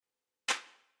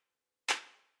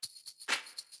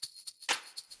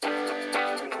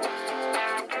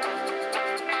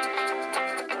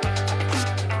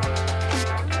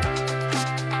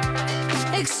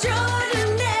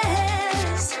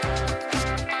Extraordinaires.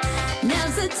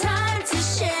 Now's the time to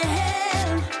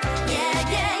share.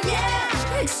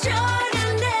 Yeah.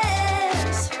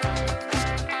 Extraordinaires.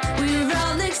 We're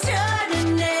all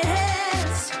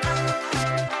extraordinaires.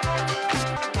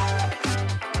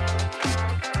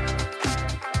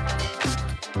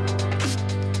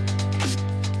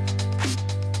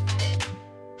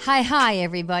 Hi,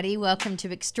 everybody. Welcome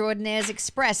to Extraordinaires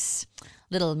Express.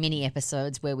 Little mini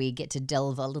episodes where we get to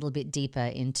delve a little bit deeper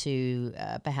into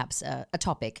perhaps a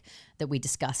topic that we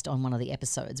discussed on one of the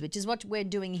episodes, which is what we're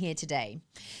doing here today.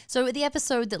 So the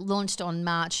episode that launched on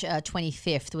March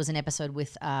 25th was an episode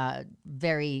with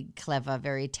very clever,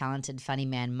 very talented, funny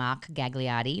man, Mark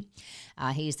Gagliardi.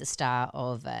 He's the star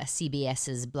of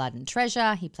CBS's Blood and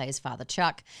Treasure. He plays Father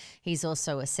Chuck. He's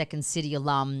also a Second City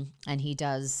alum, and he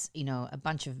does, a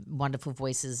bunch of wonderful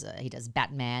voices. He does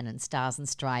Batman and Stars and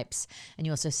Stripes, and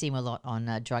you also see him a lot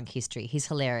on Drunk History. He's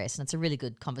hilarious, and it's a really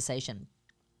good conversation.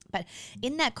 But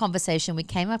in that conversation, we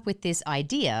came up with this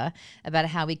idea about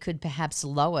how we could perhaps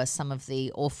lower some of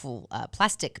the awful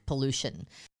plastic pollution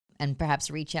and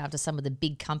perhaps reach out to some of the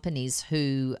big companies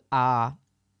who are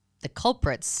the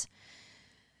culprits.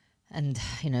 And,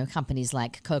 companies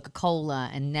like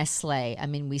Coca-Cola and Nestle,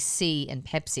 we see, and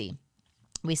Pepsi,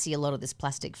 we see a lot of this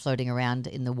plastic floating around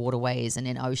in the waterways and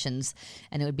in oceans,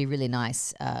 and it would be really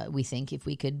nice, we think, if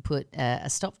we could put a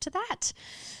stop to that.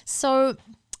 So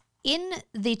in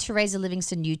the Teresa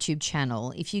Livingston YouTube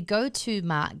channel, if you go to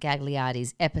Mark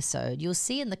Gagliardi's episode, you'll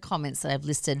see in the comments that I've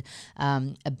listed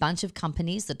a bunch of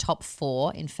companies, the top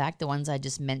 4, in fact, the ones I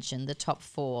just mentioned, the top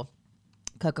 4,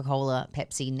 Coca-Cola,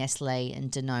 Pepsi, Nestle,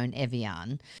 and Danone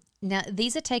Evian. Now,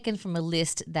 these are taken from a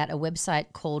list that a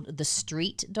website called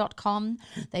thestreet.com.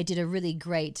 They did a really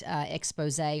great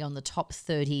expose on the top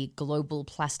 30 global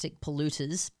plastic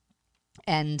polluters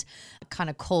and kind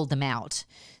of called them out.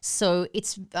 So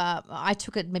it's I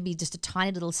took it maybe just a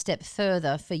tiny little step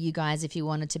further for you guys if you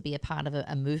wanted to be a part of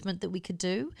a movement that we could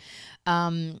do.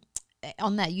 On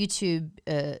that YouTube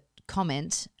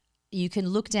comment, you can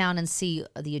look down and see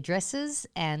the addresses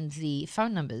and the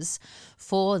phone numbers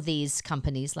for these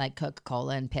companies like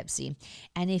Coca-Cola and Pepsi.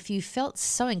 And if you felt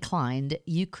so inclined,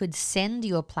 you could send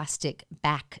your plastic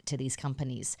back to these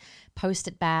companies, post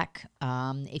it back.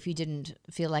 If you didn't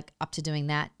feel like up to doing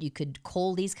that, you could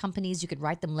call these companies, you could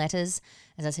write them letters.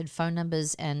 As I said, phone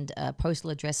numbers and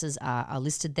postal addresses are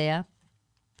listed there.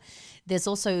 There's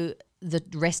also the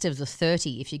rest of the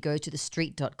 30. If you go to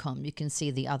thestreet.com, you can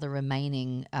see the other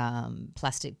remaining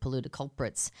plastic polluter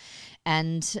culprits.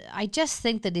 And I just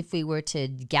think that if we were to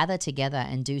gather together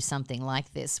and do something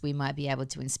like this, we might be able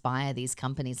to inspire these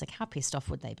companies. Like, how pissed off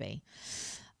would they be?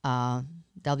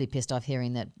 They'll be pissed off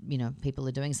hearing that, people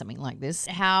are doing something like this.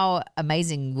 How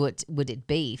amazing would it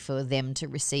be for them to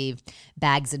receive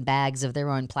bags and bags of their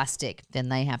own plastic? Then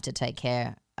they have to take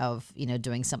care of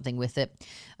doing something with it.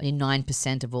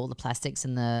 9% of all the plastics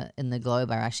in the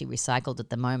globe are actually recycled at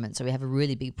the moment, so we have a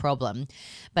really big problem.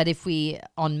 But if we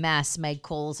en masse made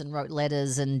calls and wrote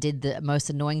letters and did the most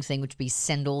annoying thing, which would be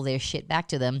send all their shit back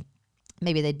to them,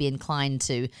 maybe they'd be inclined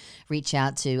to reach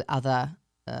out to other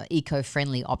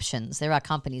eco-friendly options. There are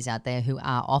companies out there who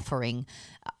are offering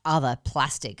other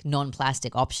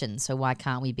non-plastic options. So why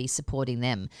can't we be supporting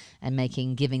them and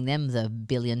giving them the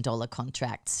billion-dollar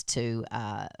contracts to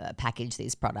package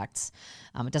these products?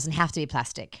 It doesn't have to be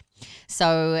plastic.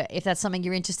 So if that's something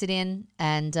you're interested in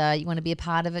and you want to be a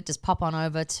part of it, just pop on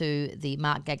over to the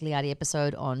Mark Gagliardi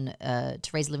episode on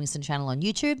Teresa Livingston channel on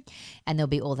YouTube, and there'll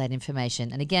be all that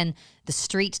information. And again,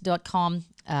 thestreet.com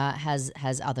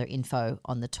has other info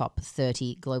on the top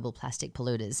 30 global plastic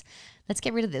polluters. Let's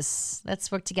get rid of this.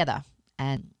 Let's work together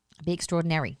and be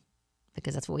extraordinary,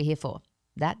 because that's what we're here for.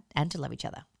 That and to love each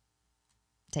other.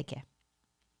 Take care.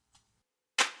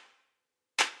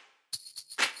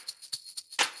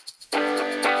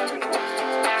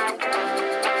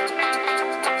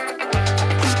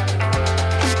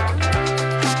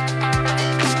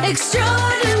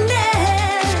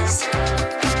 Extraordinaires.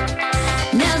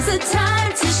 Now's the time.